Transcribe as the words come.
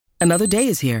Another day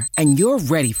is here, and you're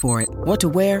ready for it. What to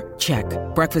wear? Check.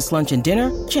 Breakfast, lunch, and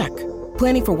dinner? Check.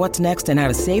 Planning for what's next and how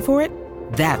to save for it?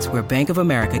 That's where Bank of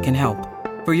America can help.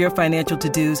 For your financial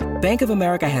to-dos, Bank of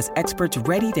America has experts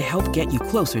ready to help get you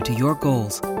closer to your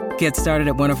goals. Get started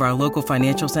at one of our local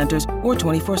financial centers or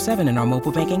 24/7 in our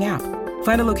mobile banking app.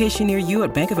 Find a location near you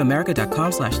at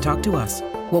bankofamerica.com/talktous.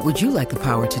 What would you like the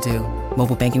power to do?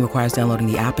 Mobile banking requires downloading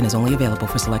the app and is only available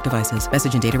for select devices.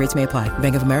 Message and data rates may apply.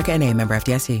 Bank of America N.A., member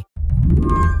FDIC.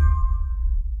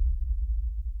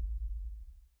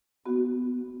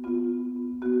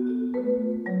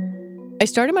 I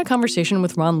started my conversation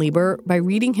with Ron Lieber by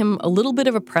reading him a little bit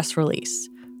of a press release.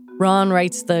 Ron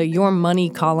writes the Your Money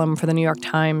column for the New York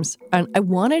Times, and I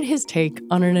wanted his take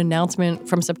on an announcement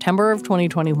from September of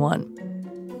 2021.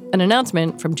 An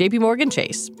announcement from JP Morgan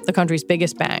Chase, the country's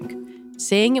biggest bank,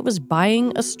 saying it was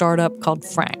buying a startup called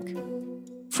Frank.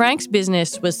 Frank's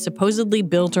business was supposedly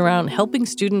built around helping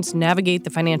students navigate the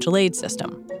financial aid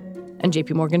system, and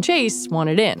JP Morgan Chase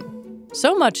wanted in.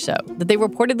 So much so that they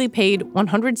reportedly paid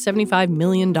 $175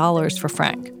 million for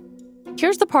Frank.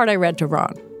 Here's the part I read to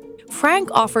Ron. Frank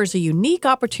offers a unique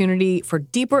opportunity for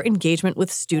deeper engagement with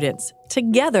students.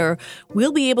 Together,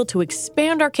 we'll be able to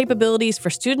expand our capabilities for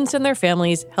students and their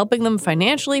families, helping them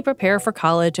financially prepare for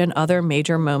college and other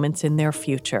major moments in their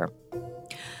future.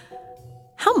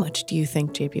 How much do you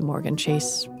think JP Morgan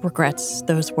Chase regrets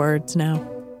those words now?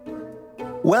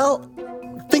 Well,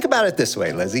 think about it this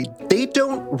way, Lizzie. They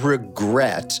don't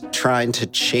regret trying to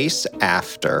chase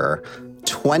after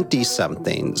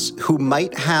 20-somethings who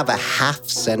might have a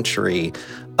half-century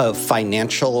of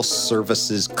financial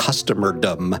services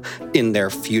customerdom in their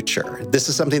future. This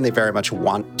is something they very much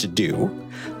want to do,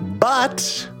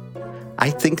 but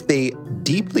I think they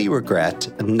deeply regret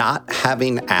not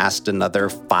having asked another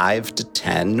 5 to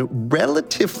 10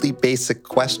 relatively basic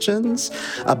questions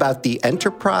about the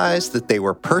enterprise that they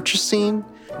were purchasing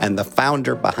and the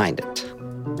founder behind it.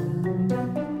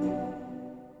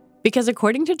 Because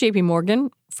according to JP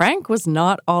Morgan, Frank was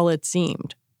not all it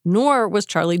seemed, nor was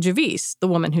Charlie Javice, the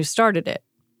woman who started it.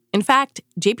 In fact,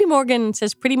 JP Morgan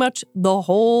says pretty much the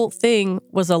whole thing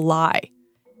was a lie.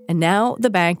 And now the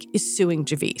bank is suing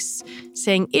Javice,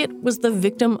 saying it was the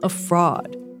victim of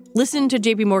fraud. Listen to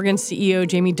JP Morgan's CEO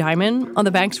Jamie Dimon on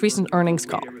the bank's recent earnings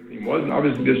call. Everything was, and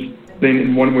obviously this thing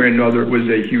in one way or another was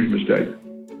a huge mistake.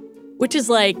 Which is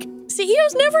like,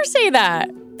 CEOs never say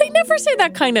that. They never say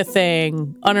that kind of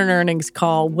thing on an earnings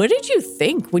call. What did you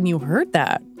think when you heard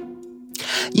that?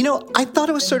 You know, I thought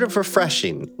it was sort of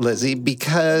refreshing, Lizzie,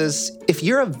 because if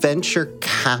you're a venture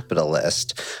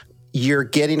capitalist, you're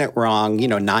getting it wrong,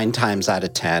 9 times out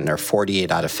of 10 or 48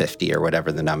 out of 50 or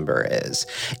whatever the number is.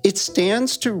 It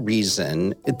stands to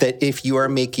reason that if you are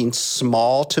making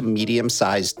small to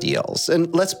medium-sized deals, and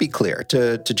let's be clear,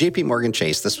 to JP Morgan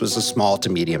Chase, this was a small to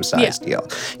medium-sized deal.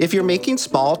 If you're making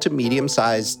small to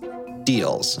medium-sized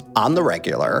deals on the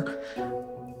regular,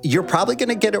 you're probably going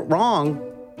to get it wrong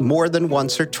more than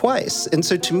once or twice. And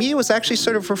so to me, it was actually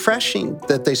sort of refreshing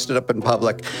that they stood up in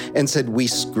public and said, we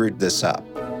screwed this up.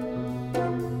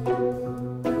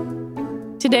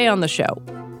 Today on the show,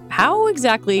 how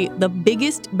exactly the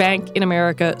biggest bank in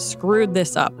America screwed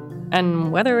this up,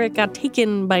 and whether it got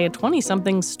taken by a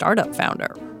 20-something startup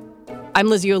founder. I'm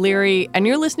Lizzie O'Leary, and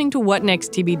you're listening to What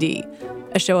Next TBD,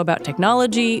 a show about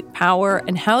technology, power,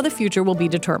 and how the future will be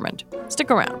determined. Stick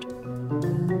around.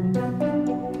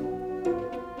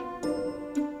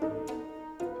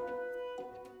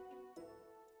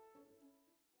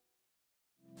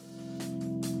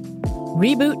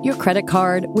 Reboot your credit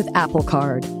card with Apple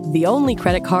Card, the only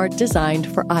credit card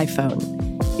designed for iPhone.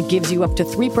 It gives you up to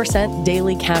 3%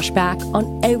 daily cash back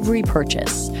on every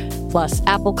purchase. Plus,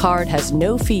 Apple Card has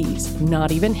no fees,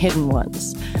 not even hidden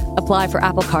ones. Apply for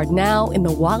Apple Card now in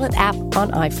the Wallet app on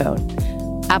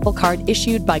iPhone. Apple Card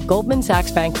issued by Goldman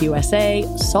Sachs Bank USA,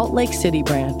 Salt Lake City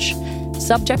branch.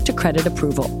 Subject to credit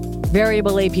approval.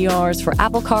 Variable APRs for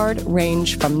Apple Card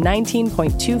range from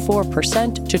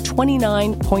 19.24% to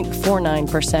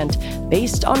 29.49%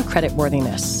 based on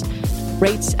creditworthiness.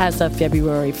 Rates as of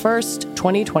February 1st,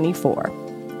 2024.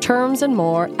 Terms and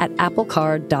more at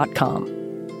applecard.com.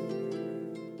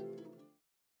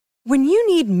 When you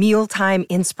need mealtime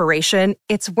inspiration,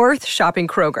 it's worth shopping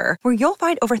Kroger, where you'll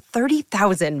find over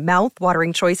 30,000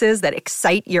 mouth-watering choices that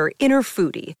excite your inner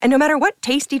foodie. And no matter what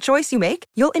tasty choice you make,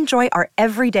 you'll enjoy our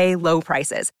everyday low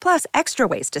prices, plus extra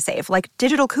ways to save, like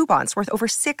digital coupons worth over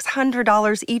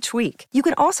 $600 each week. You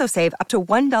can also save up to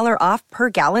 $1 off per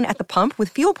gallon at the pump with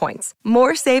fuel points.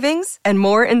 More savings and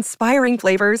more inspiring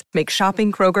flavors make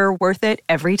shopping Kroger worth it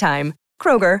every time.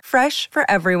 Kroger, fresh for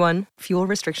everyone. Fuel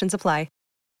restrictions apply.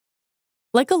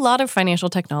 Like a lot of financial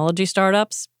technology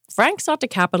startups, Frank sought to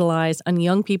capitalize on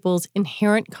young people's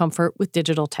inherent comfort with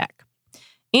digital tech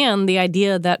and the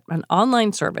idea that an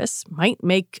online service might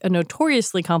make a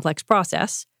notoriously complex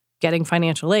process, getting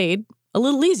financial aid, a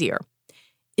little easier.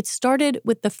 It started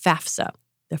with the FAFSA,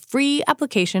 the Free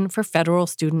Application for Federal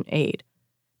Student Aid.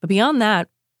 But beyond that,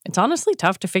 it's honestly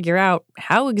tough to figure out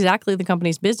how exactly the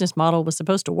company's business model was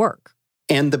supposed to work.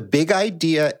 And the big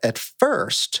idea at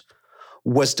first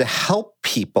was to help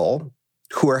people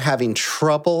who are having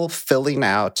trouble filling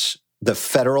out the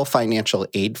federal financial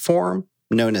aid form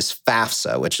known as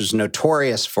FAFSA, which is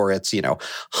notorious for its,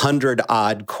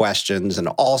 100-odd questions and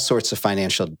all sorts of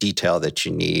financial detail that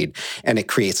you need. And it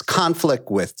creates conflict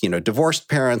with, divorced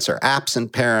parents or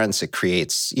absent parents. It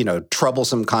creates,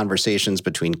 troublesome conversations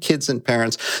between kids and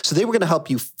parents. So they were going to help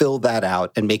you fill that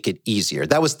out and make it easier.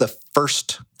 That was the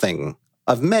first thing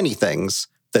of many things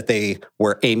that they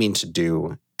were aiming to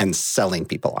do and selling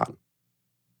people on.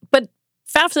 But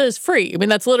FAFSA is free. I mean,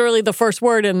 that's literally the first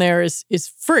word in there is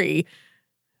free.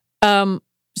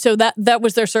 So that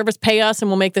was their service. Pay us and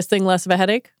we'll make this thing less of a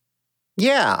headache?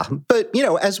 Yeah. But,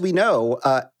 as we know,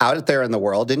 out there in the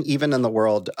world and even in the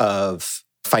world of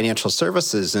financial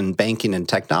services and banking and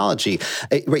technology,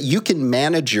 you can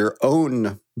manage your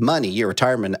own money, your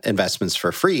retirement investments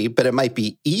for free, but it might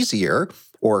be easier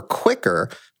or quicker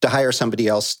to hire somebody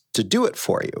else to do it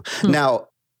for you. Now,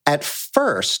 at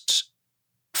first,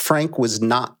 Frank was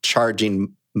not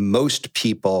charging most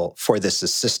people for this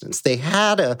assistance. They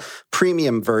had a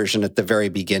premium version at the very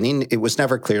beginning. It was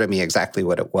never clear to me exactly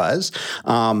what it was.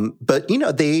 But,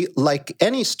 they, like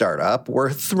any startup, were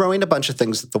throwing a bunch of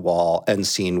things at the wall and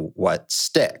seeing what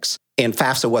sticks. And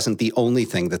FAFSA wasn't the only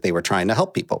thing that they were trying to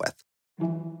help people with.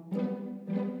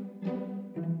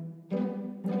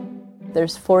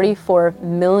 There's 44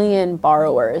 million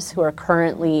borrowers who are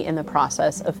currently in the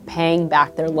process of paying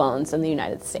back their loans in the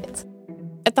United States.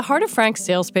 At the heart of Frank's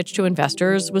sales pitch to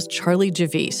investors was Charlie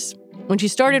Javice. When she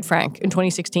started Frank in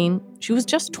 2016, she was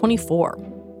just 24.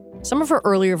 Some of her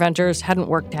earlier ventures hadn't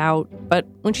worked out, but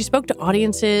when she spoke to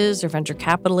audiences or venture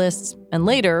capitalists, and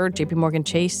later JPMorgan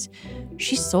Chase,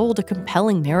 she sold a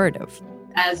compelling narrative.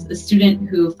 As a student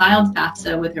who filed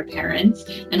FAFSA with her parents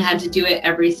and had to do it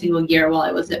every single year while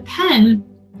I was at Penn,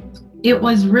 it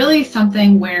was really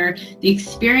something where the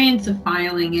experience of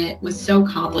filing it was so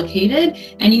complicated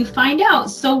and you find out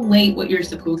so late what you're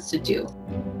supposed to do.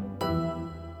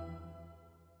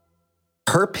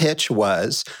 Her pitch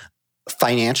was,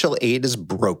 financial aid is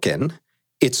broken.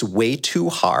 It's way too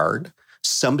hard.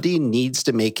 Somebody needs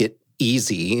to make it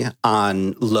easy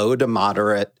on low to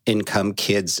moderate income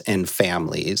kids and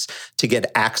families to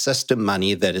get access to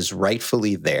money that is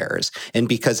rightfully theirs. And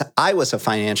because I was a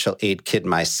financial aid kid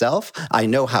myself, I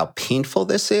know how painful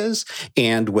this is.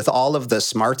 And with all of the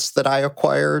smarts that I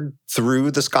acquired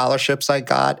through the scholarships I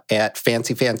got at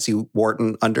fancy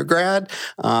Wharton undergrad,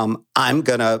 I'm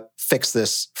going to fix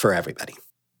this for everybody.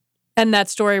 And that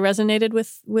story resonated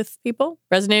with people?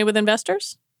 Resonated with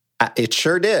investors? It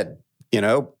sure did.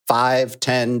 5,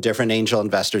 10 different angel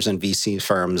investors and VC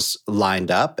firms lined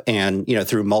up. And,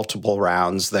 through multiple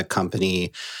rounds, the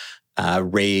company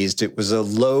raised, it was a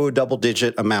low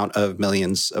double-digit amount of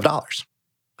millions of dollars.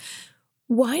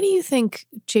 Why do you think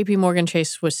JPMorgan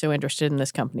Chase was so interested in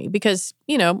this company? Because,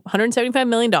 $175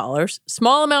 million,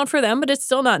 small amount for them, but it's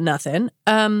still not nothing.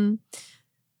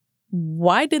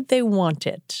 Why did they want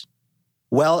it?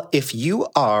 Well, if you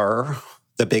are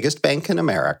the biggest bank in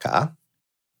America,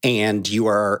 and you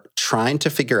are trying to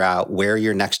figure out where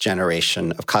your next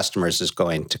generation of customers is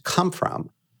going to come from,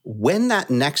 when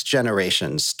that next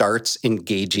generation starts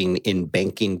engaging in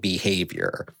banking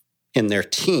behavior in their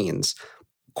teens,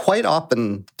 quite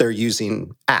often they're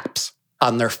using apps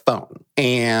on their phone.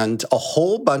 And a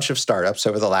whole bunch of startups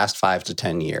over the last 5 to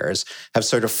 10 years have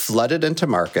sort of flooded into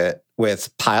market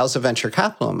with piles of venture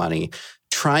capital money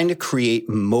trying to create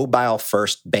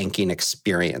mobile-first banking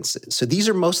experiences. So these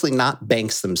are mostly not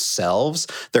banks themselves.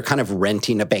 They're kind of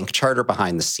renting a bank charter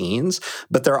behind the scenes,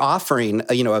 but they're offering,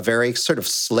 a very sort of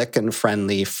slick and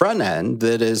friendly front end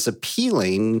that is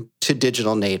appealing to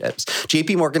digital natives.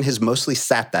 JPMorgan has mostly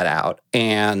sat that out.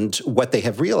 And what they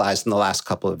have realized in the last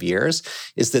couple of years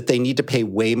is that they need to pay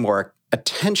way more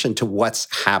attention to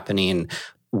what's happening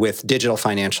with digital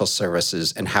financial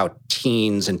services and how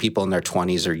teens and people in their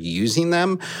 20s are using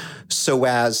them so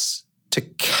as to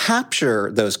capture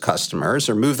those customers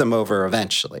or move them over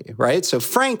eventually, right? So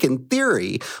Frank, in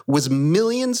theory, was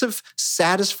millions of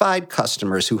satisfied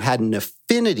customers who had an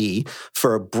affinity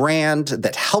for a brand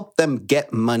that helped them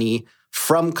get money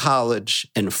from college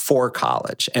and for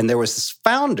college. And there was this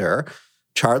founder,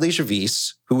 Charlie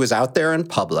Javice, who was out there in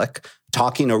public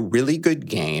talking a really good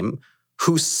game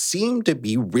who seemed to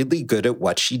be really good at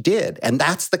what she did. And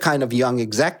that's the kind of young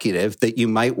executive that you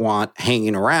might want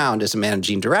hanging around as a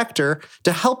managing director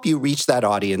to help you reach that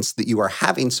audience that you are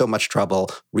having so much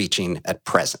trouble reaching at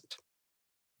present.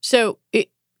 So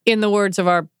in the words of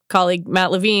our colleague Matt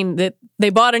Levine, that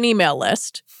they bought an email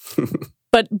list,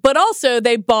 but also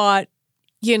they bought,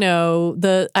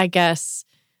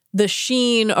 the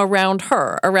sheen around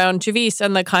her, around Javice,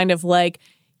 and the kind of like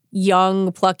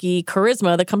young, plucky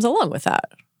charisma that comes along with that.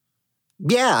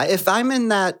 Yeah, if I'm in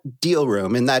that deal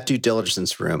room, in that due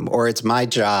diligence room, or it's my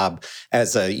job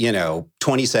as a,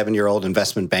 27-year-old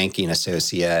investment banking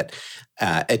associate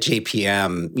at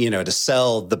JPM, to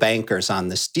sell the bankers on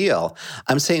this deal,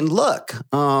 I'm saying, look,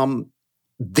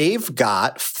 they've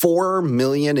got 4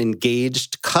 million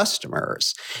engaged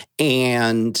customers.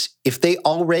 And if they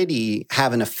already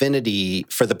have an affinity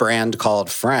for the brand called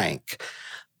Frank,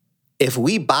 if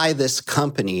we buy this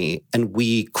company and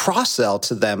we cross-sell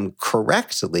to them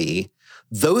correctly,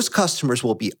 those customers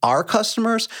will be our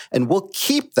customers and we'll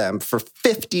keep them for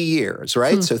 50 years,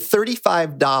 right? So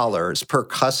 $35 per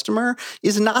customer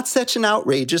is not such an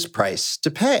outrageous price to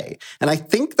pay. And I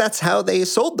think that's how they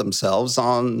sold themselves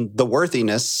on the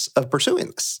worthiness of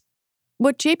pursuing this.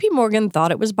 What JP Morgan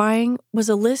thought it was buying was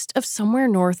a list of somewhere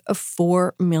north of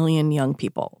 4 million young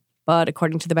people. But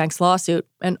according to the bank's lawsuit,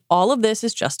 and all of this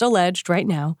is just alleged right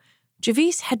now,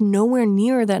 Javice had nowhere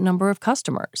near that number of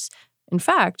customers. In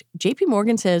fact, JP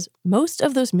Morgan says most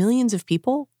of those millions of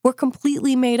people were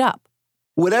completely made up.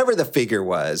 Whatever the figure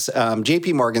was,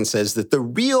 JP Morgan says that the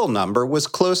real number was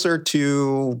closer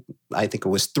to, I think it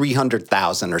was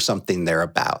 300,000 or something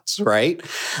thereabouts, right?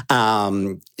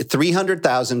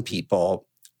 300,000 people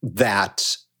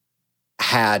that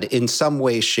had in some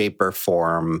way, shape, or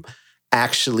form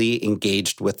actually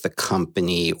engaged with the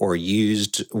company or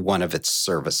used one of its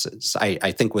services,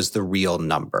 I think was the real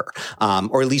number.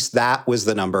 Or at least that was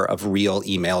the number of real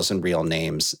emails and real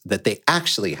names that they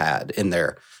actually had in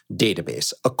their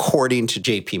database, according to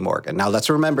JP Morgan. Now, let's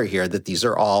remember here that these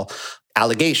are all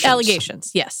allegations.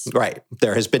 Allegations, yes. Right.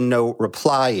 There has been no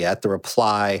reply yet. The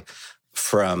reply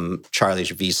from Charlie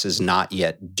Javice is not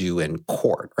yet due in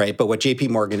court, right? But what JP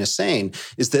Morgan is saying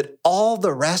is that all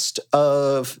the rest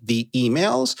of the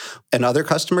emails and other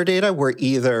customer data were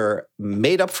either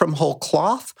made up from whole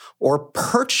cloth or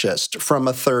purchased from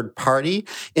a third party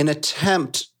in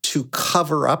attempt to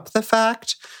cover up the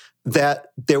fact that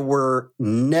there were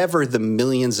never the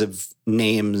millions of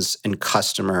names and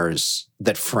customers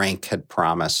that Frank had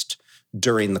promised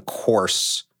during the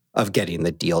course of getting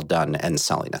the deal done and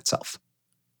selling itself.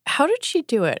 How did she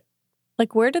do it?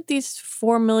 Like, where did these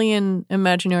 4 million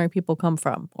imaginary people come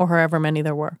from, or however many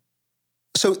there were?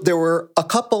 So there were a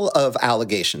couple of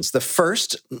allegations. The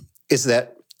first is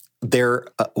that there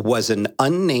was an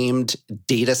unnamed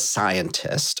data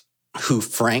scientist who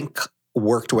Frank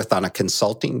worked with on a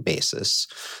consulting basis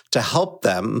to help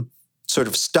them sort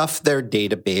of stuff their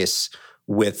database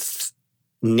with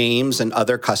names and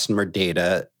other customer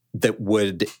data that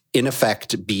would, in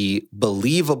effect, be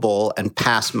believable and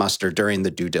pass muster during the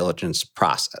due diligence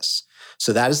process.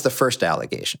 So that is the first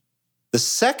allegation. The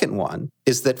second one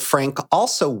is that Frank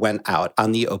also went out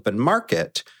on the open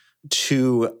market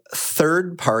to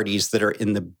third parties that are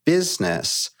in the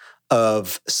business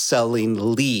of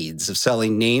selling leads, of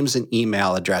selling names and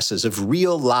email addresses of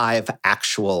real, live,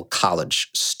 actual college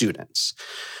students.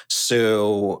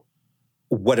 So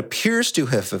what appears to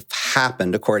have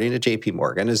happened, according to JP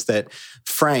Morgan, is that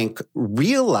Frank,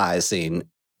 realizing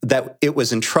that it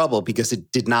was in trouble because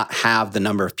it did not have the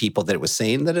number of people that it was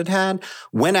saying that it had,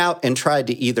 went out and tried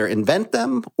to either invent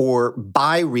them or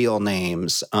buy real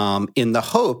names in the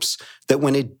hopes that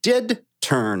when it did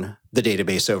turn the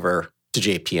database over to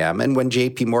JPM, and when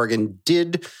JP Morgan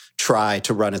did try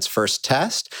to run its first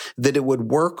test, that it would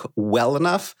work well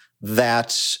enough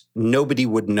that nobody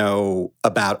would know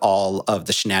about all of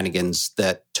the shenanigans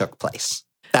that took place.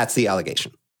 That's the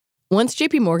allegation. Once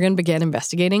JP Morgan began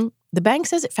investigating, the bank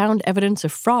says it found evidence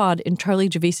of fraud in Charlie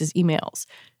Javice's emails,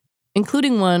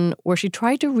 including one where she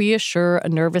tried to reassure a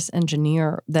nervous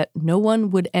engineer that no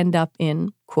one would end up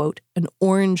in, quote, an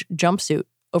orange jumpsuit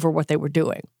over what they were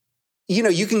doing. You know,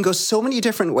 you can go so many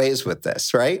different ways with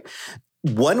this, right?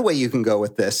 One way you can go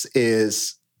with this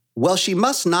is, well, she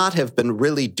must not have been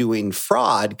really doing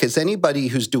fraud because anybody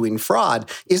who's doing fraud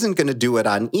isn't going to do it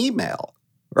on email,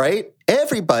 right?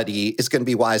 Everybody is going to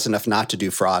be wise enough not to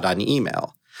do fraud on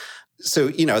email. So,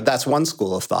 that's one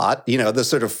school of thought. The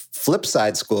sort of flip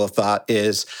side school of thought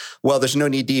is, well, there's no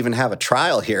need to even have a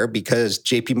trial here because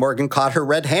JP Morgan caught her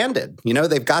red-handed.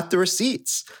 They've got the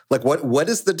receipts. Like, what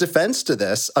is the defense to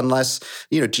this unless,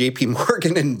 JP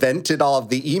Morgan invented all of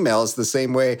the emails the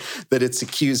same way that it's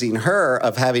accusing her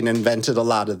of having invented a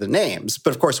lot of the names.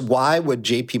 But of course, why would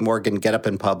JP Morgan get up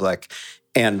in public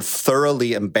and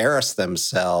thoroughly embarrass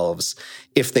themselves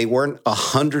if they weren't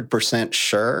 100%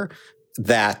 sure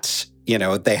that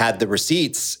they had the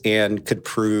receipts and could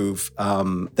prove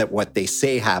that what they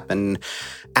say happened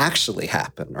actually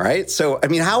happened, right? So,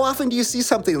 how often do you see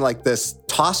something like this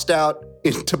tossed out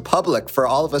into public for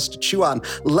all of us to chew on,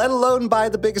 let alone by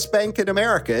the biggest bank in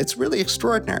America? It's really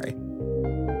extraordinary.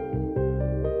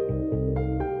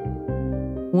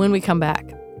 When we come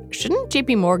back, shouldn't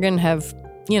JP Morgan have,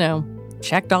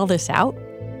 checked all this out?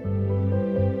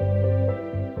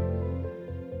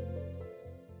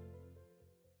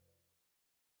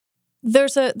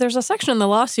 There's a section in the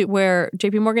lawsuit where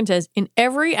JP Morgan says, in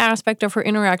every aspect of her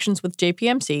interactions with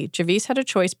JPMC, Javice had a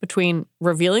choice between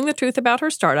revealing the truth about her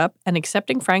startup and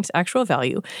accepting Frank's actual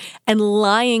value and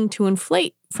lying to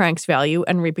inflate Frank's value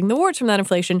and reaping the rewards from that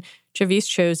inflation. Javice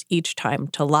chose each time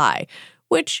to lie,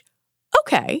 which,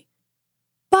 okay,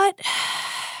 but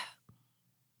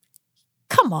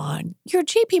come on, you're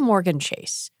JP Morgan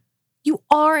Chase. You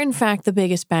are, in fact, the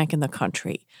biggest bank in the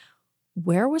country.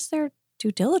 Where was their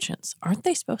due diligence? Aren't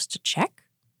they supposed to check?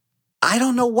 I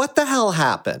don't know what the hell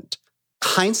happened.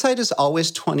 Hindsight is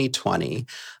always 20/20.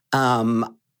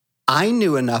 I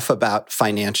knew enough about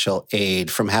financial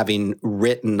aid from having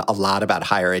written a lot about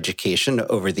higher education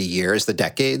over the years, the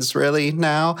decades really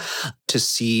now, to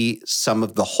see some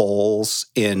of the holes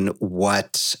in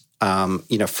what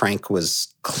Frank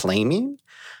was claiming.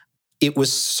 It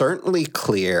was certainly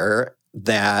clear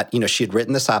that, she had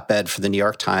written this op-ed for the New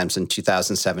York Times in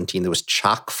 2017 that was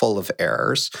chock full of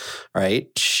errors, right?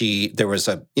 There was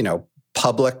a,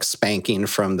 public spanking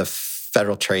from the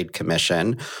Federal Trade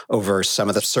Commission over some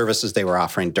of the services they were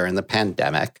offering during the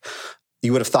pandemic.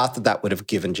 You would have thought that would have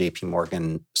given JP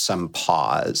Morgan some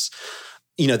pause.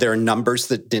 There are numbers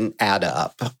that didn't add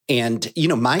up. And,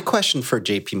 my question for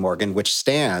JP Morgan, which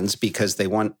stands because they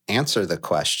won't answer the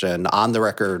question on the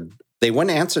record, they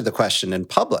wouldn't answer the question in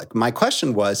public. My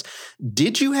question was,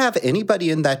 did you have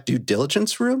anybody in that due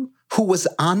diligence room who was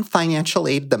on financial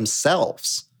aid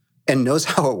themselves and knows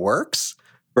how it works,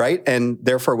 right? And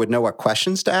therefore would know what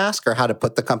questions to ask or how to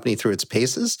put the company through its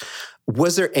paces?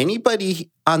 Was there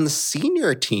anybody on the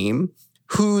senior team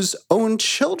whose own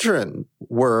children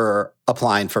were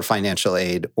applying for financial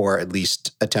aid or at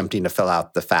least attempting to fill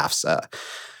out the FAFSA?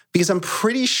 Because I'm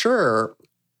pretty sure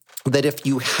that if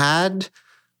you had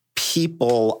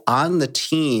people on the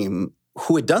team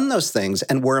who had done those things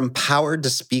and were empowered to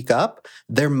speak up,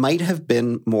 there might have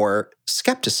been more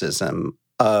skepticism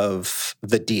of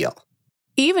the deal.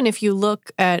 Even if you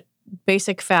look at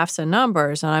basic FAFSA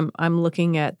numbers, and I'm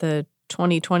looking at the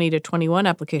 2020 to 21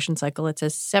 application cycle, it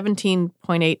says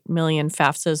 17.8 million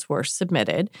FAFSAs were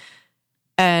submitted.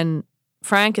 And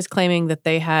Frank is claiming that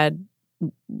they had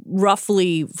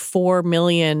roughly 4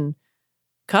 million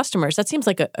customers. That seems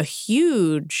like a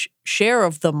huge share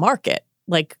of the market,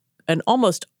 like an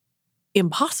almost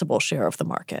impossible share of the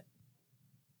market.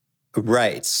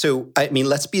 Right. So,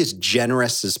 let's be as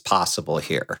generous as possible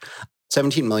here.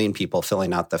 17 million people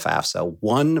filling out the FAFSA,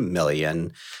 1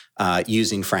 million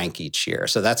using Frank each year.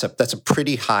 So that's a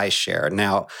pretty high share.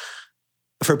 Now,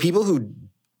 for people who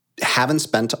haven't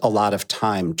spent a lot of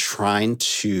time trying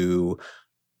to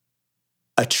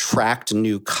attract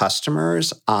new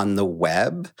customers on the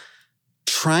web,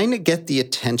 trying to get the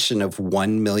attention of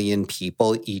 1 million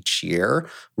people each year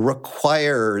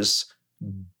requires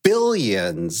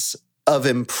billions of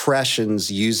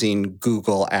impressions using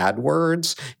Google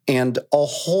AdWords and a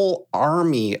whole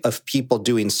army of people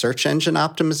doing search engine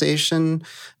optimization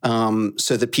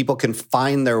so that people can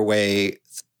find their way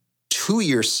to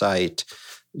your site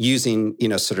using,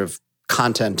 sort of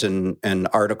content and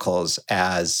articles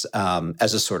as a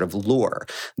sort of lure.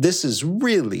 This is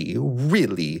really,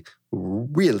 really,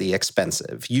 really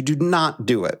expensive. You do not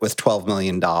do it with $12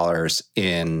 million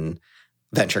in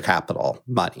venture capital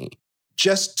money.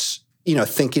 Just,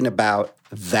 thinking about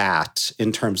that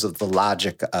in terms of the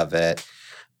logic of it,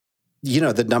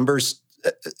 the numbers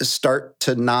start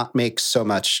to not make so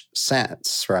much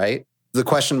sense, right? The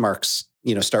question marks,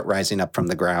 start rising up from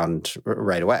the ground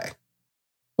right away.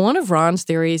 One of Ron's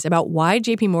theories about why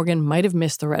JP Morgan might have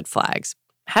missed the red flags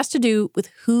has to do with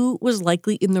who was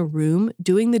likely in the room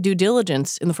doing the due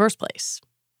diligence in the first place.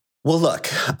 Well, look,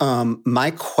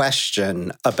 my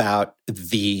question about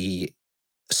the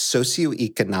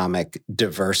socioeconomic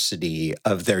diversity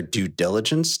of their due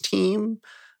diligence team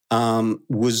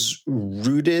was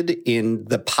rooted in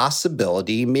the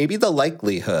possibility, maybe the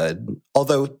likelihood,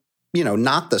 although,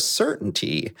 not the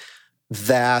certainty,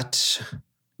 that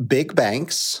big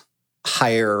banks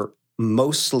hire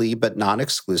mostly, but not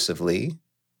exclusively,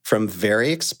 from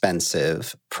very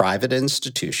expensive private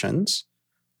institutions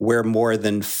where more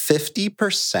than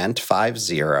 50%,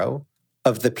 50,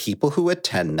 of the people who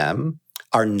attend them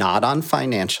are not on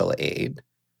financial aid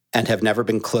and have never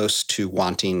been close to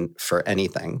wanting for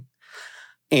anything.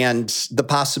 And the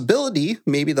possibility,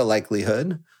 maybe the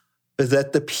likelihood,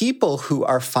 that the people who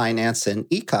are finance and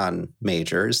econ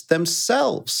majors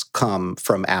themselves come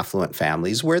from affluent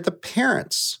families where the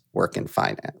parents work in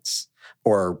finance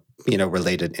or,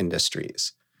 related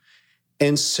industries.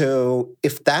 And so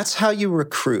if that's how you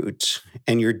recruit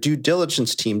and your due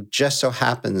diligence team just so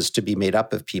happens to be made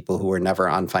up of people who are never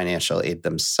on financial aid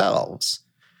themselves,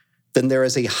 then there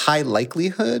is a high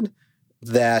likelihood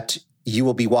that you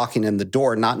will be walking in the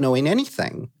door not knowing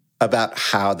anything about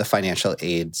how the financial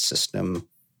aid system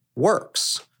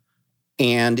works.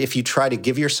 And if you try to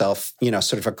give yourself,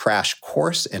 sort of a crash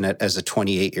course in it as a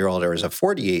 28-year-old or as a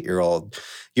 48-year-old,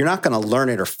 you're not going to learn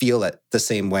it or feel it the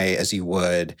same way as you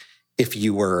would if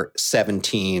you were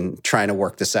 17 trying to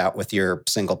work this out with your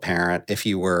single parent, if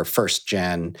you were first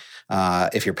gen,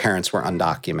 if your parents were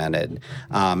undocumented.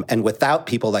 And without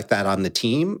people like that on the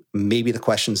team, maybe the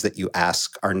questions that you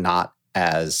ask are not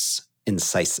as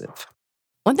incisive.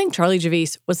 One thing Charlie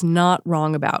Javice was not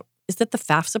wrong about is that the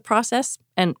FAFSA process,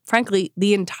 and frankly,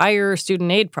 the entire student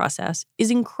aid process,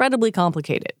 is incredibly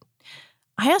complicated.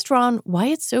 I asked Ron why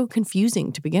it's so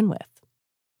confusing to begin with.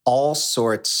 All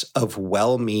sorts of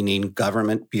well-meaning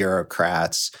government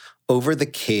bureaucrats over the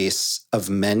case of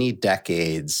many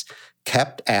decades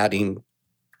kept adding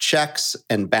checks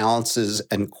and balances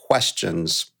and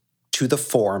questions to the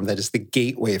form that is the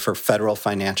gateway for federal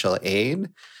financial aid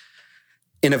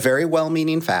in a very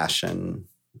well-meaning fashion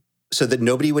so that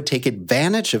nobody would take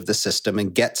advantage of the system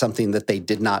and get something that they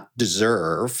did not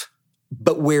deserve,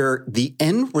 but where the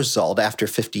end result after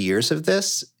 50 years of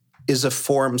this is a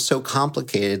form so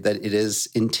complicated that it is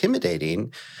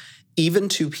intimidating even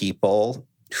to people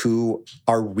who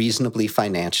are reasonably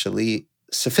financially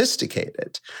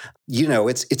sophisticated.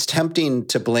 It's tempting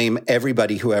to blame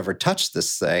everybody who ever touched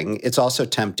this thing. It's also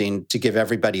tempting to give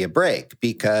everybody a break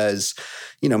because,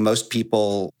 most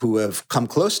people who have come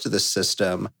close to this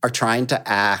system are trying to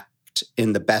act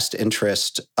in the best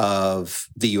interest of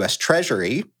the U.S.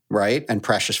 Treasury, right, and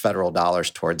precious federal dollars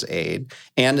towards aid,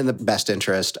 and in the best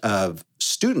interest of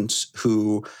students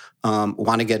who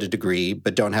want to get a degree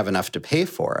but don't have enough to pay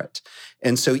for it.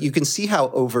 And so you can see how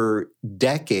over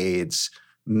decades,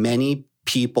 many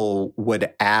people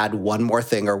would add one more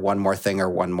thing or one more thing or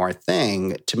one more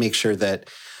thing to make sure that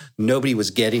nobody was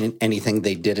getting anything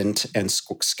they didn't, and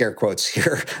scare quotes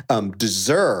here,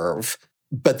 deserve,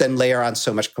 but then layer on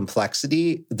so much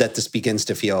complexity that this begins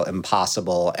to feel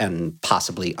impossible and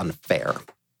possibly unfair.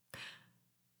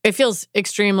 It feels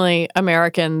extremely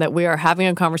American that we are having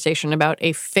a conversation about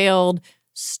a failed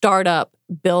startup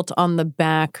built on the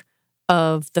back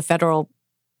of the federal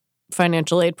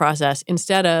financial aid process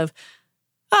instead of,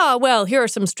 here are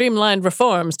some streamlined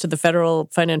reforms to the federal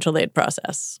financial aid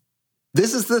process.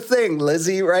 This is the thing,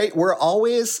 Lizzie, right? We're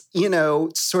always,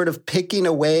 sort of picking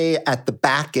away at the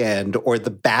back end or the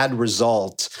bad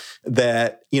result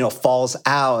that, falls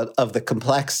out of the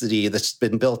complexity that's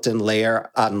been built in layer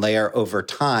on layer over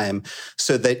time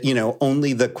so that,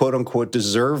 only the quote unquote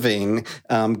deserving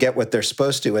get what they're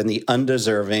supposed to and the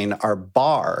undeserving are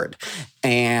barred.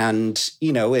 And,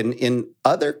 in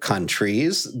other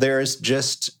countries, there's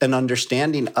just an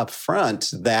understanding up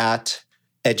front that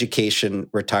education,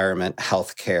 retirement,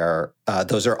 healthcare,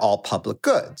 those are all public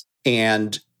goods.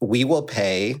 And we will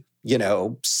pay,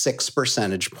 6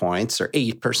 percentage points or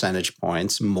 8 percentage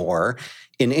points more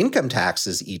in income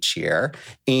taxes each year.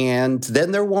 And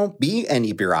then there won't be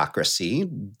any bureaucracy.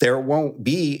 There won't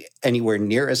be anywhere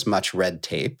near as much red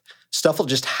tape. Stuff will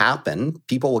just happen.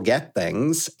 People will get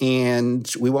things. And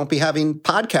we won't be having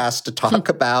podcasts to talk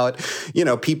about,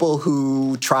 people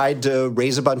who tried to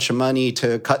raise a bunch of money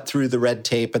to cut through the red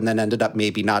tape and then ended up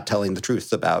maybe not telling the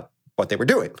truth about what they were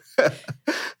doing.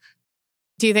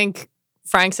 Do you think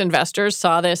Frank's investors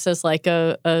saw this as like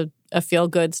a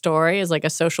feel-good story, as like a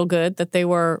social good that they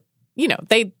were,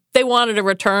 they wanted a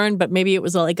return, but maybe it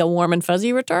was like a warm and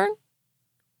fuzzy return?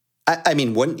 I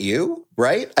mean, wouldn't you?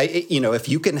 Right? If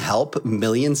you can help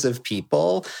millions of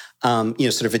people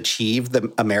sort of achieve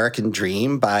the American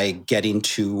dream by getting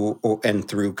to and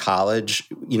through college,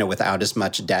 without as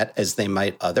much debt as they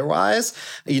might otherwise,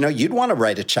 you'd want to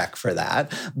write a check for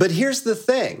that. But here's the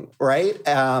thing, right?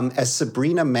 As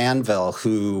Sabrina Manville,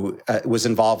 who was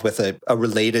involved with a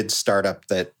related startup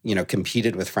that,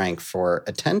 competed with Frank for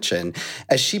attention,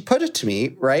 as she put it to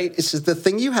me, right? It's just the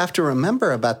thing you have to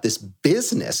remember about this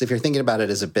business, if you're thinking about it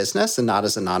as a business and not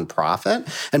as a nonprofit.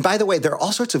 And by the way, there are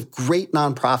all sorts of great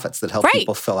nonprofits that help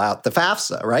people fill out the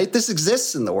FAFSA, right? This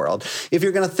exists in the world. If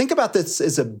you're going to think about this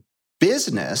as a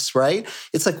business, right?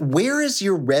 It's like, where is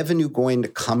your revenue going to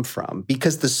come from?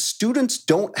 Because the students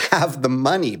don't have the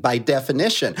money by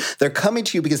definition. They're coming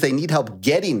to you because they need help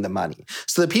getting the money.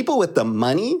 So the people with the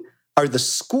money are the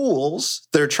schools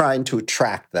that are trying to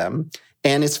attract them.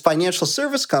 And it's financial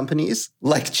service companies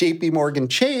like JP Morgan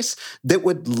Chase that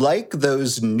would like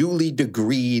those newly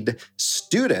degreed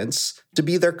students to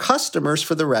be their customers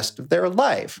for the rest of their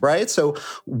life, right? So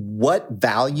what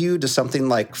value does something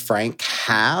like Frank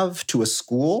have to a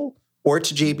school or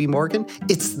to JP Morgan?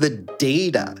 It's the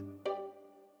data.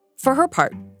 For her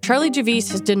part, Charlie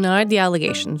Javice has denied the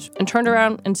allegations and turned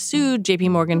around and sued JP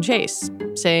Morgan Chase,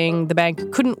 saying the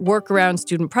bank couldn't work around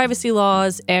student privacy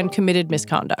laws and committed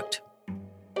misconduct.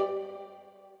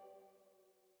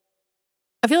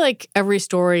 I feel like every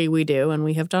story we do, and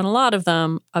we have done a lot of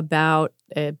them, about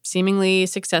a seemingly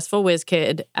successful whiz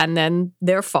kid and then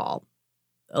their fall.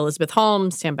 Elizabeth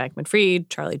Holmes, Sam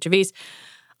Bankman-Fried, Charlie Javice.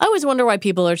 I always wonder why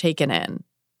people are taken in.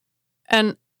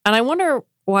 And I wonder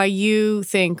why you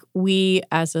think we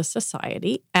as a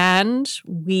society and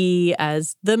we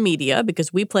as the media,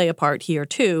 because we play a part here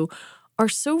too, are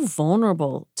so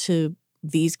vulnerable to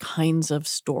these kinds of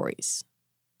stories.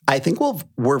 I think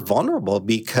we're vulnerable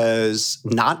because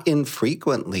not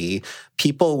infrequently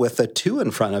people with a 2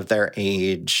 in front of their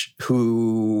age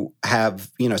who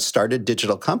have, started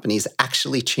digital companies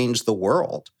actually change the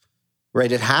world,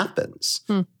 right? It happens.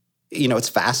 It's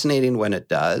fascinating when it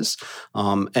does.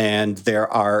 And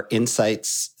there are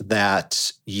insights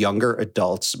that younger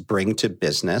adults bring to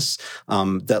business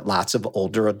that lots of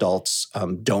older adults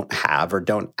don't have or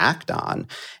don't act on.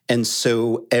 And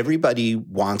so everybody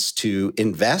wants to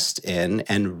invest in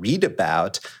and read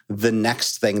about the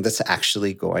next thing that's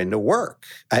actually going to work.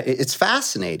 It's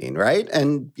fascinating, right?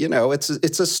 And,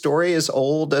 it's a story as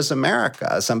old as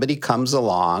America. Somebody comes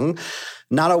along,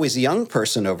 not always a young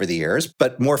person over the years,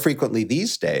 but more frequently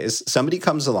these days, somebody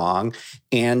comes along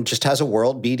and just has a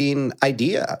world-beating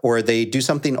idea, or they do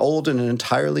something old in an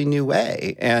entirely new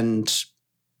way. And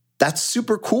that's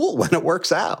super cool when it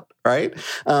works out, right?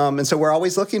 And so we're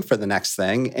always looking for the next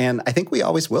thing, and I think we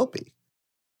always will be.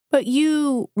 But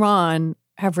you, Ron,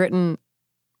 have written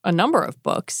a number of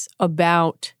books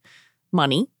about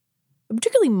money,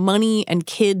 particularly money and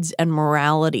kids and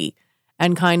morality,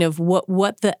 and kind of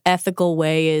what the ethical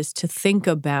way is to think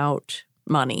about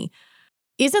money.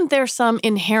 Isn't there some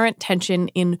inherent tension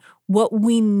in what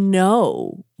we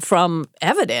know from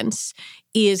evidence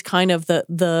is kind of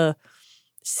the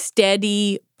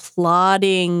steady,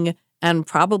 plodding, and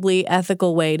probably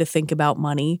ethical way to think about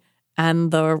money,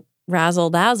 and the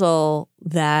razzle-dazzle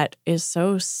that is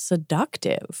so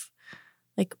seductive?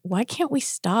 Like, why can't we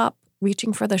stop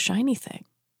reaching for the shiny thing?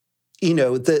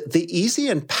 The easy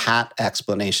and pat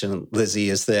explanation, Lizzie,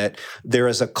 is that there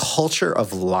is a culture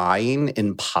of lying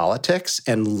in politics,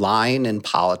 and lying in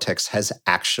politics has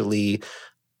actually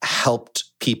helped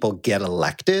people get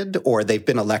elected, or they've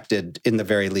been elected in the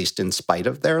very least in spite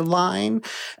of their lying.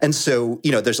 And so,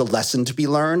 there's a lesson to be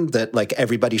learned that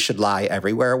everybody should lie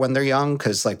everywhere when they're young,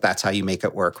 because that's how you make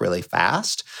it work really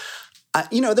fast.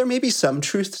 There may be some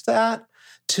truth to that.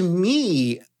 To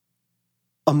me,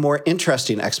 a more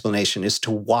interesting explanation is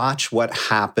to watch what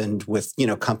happened with,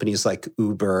 companies like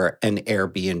Uber and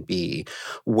Airbnb,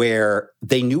 where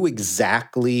they knew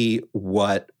exactly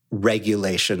what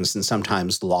regulations and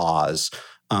sometimes laws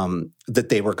that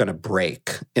they were going to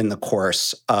break in the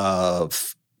course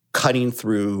of cutting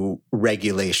through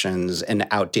regulations and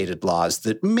outdated laws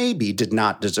that maybe did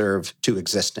not deserve to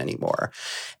exist anymore.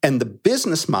 And the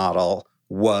business model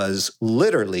was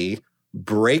literally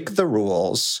break the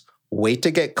rules, wait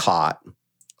to get caught,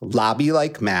 lobby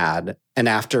like mad, and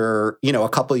after, a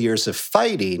couple of years of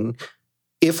fighting,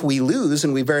 if we lose,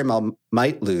 and we very well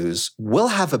might lose, we'll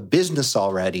have a business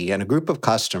already and a group of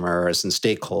customers and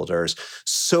stakeholders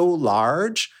so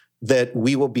large that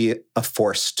we will be a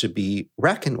force to be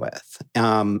reckoned with.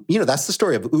 That's the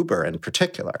story of Uber in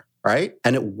particular, right?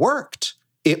 And it worked.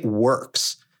 It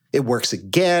works. It works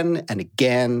again and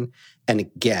again and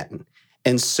again.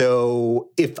 And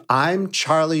so if I'm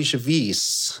Charlie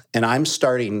Javice and I'm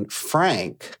starting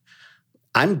Frank,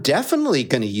 I'm definitely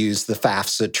going to use the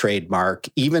FAFSA trademark,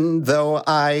 even though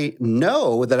I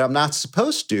know that I'm not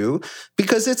supposed to,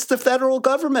 because it's the federal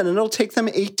government and it'll take them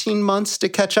 18 months to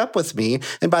catch up with me.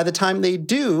 And by the time they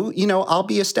do, I'll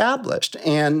be established.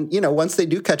 And, once they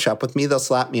do catch up with me, they'll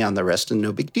slap me on the wrist and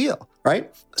no big deal,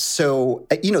 right? So,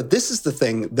 this is the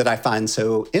thing that I find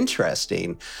so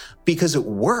interesting because it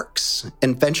works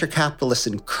and venture capitalists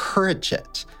encourage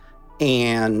it.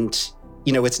 And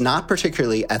it's not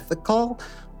particularly ethical,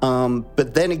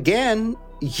 but then again,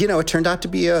 it turned out to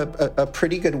be a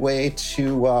pretty good way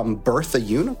to birth a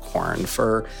unicorn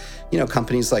for,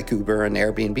 companies like Uber and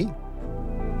Airbnb.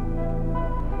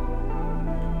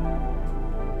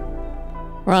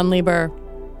 Ron Lieber,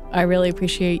 I really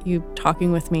appreciate you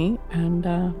talking with me and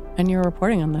your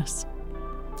reporting on this.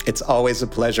 It's always a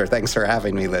pleasure. Thanks for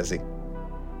having me, Lizzie.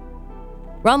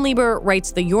 Ron Lieber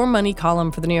writes the Your Money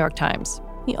column for the New York Times.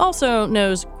 He also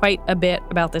knows quite a bit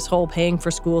about this whole paying for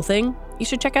school thing. You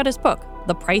should check out his book,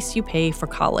 The Price You Pay for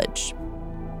College.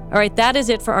 All right, that is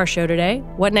it for our show today.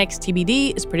 What Next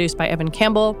TBD is produced by Evan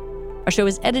Campbell. Our show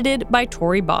is edited by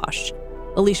Tori Bosch.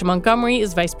 Alicia Montgomery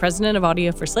is vice president of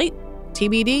audio for Slate.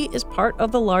 TBD is part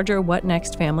of the larger What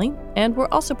Next family, and we're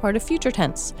also part of Future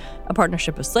Tense, a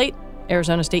partnership of Slate,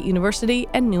 Arizona State University,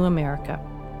 and New America.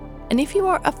 And if you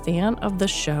are a fan of the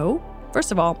show,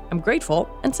 first of all, I'm grateful.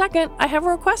 And second, I have a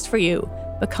request for you.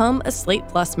 Become a Slate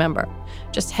Plus member.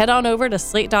 Just head on over to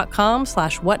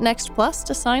slate.com/whatnextplus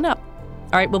to sign up.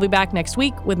 All right, we'll be back next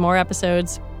week with more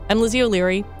episodes. I'm Lizzie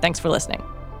O'Leary. Thanks for listening.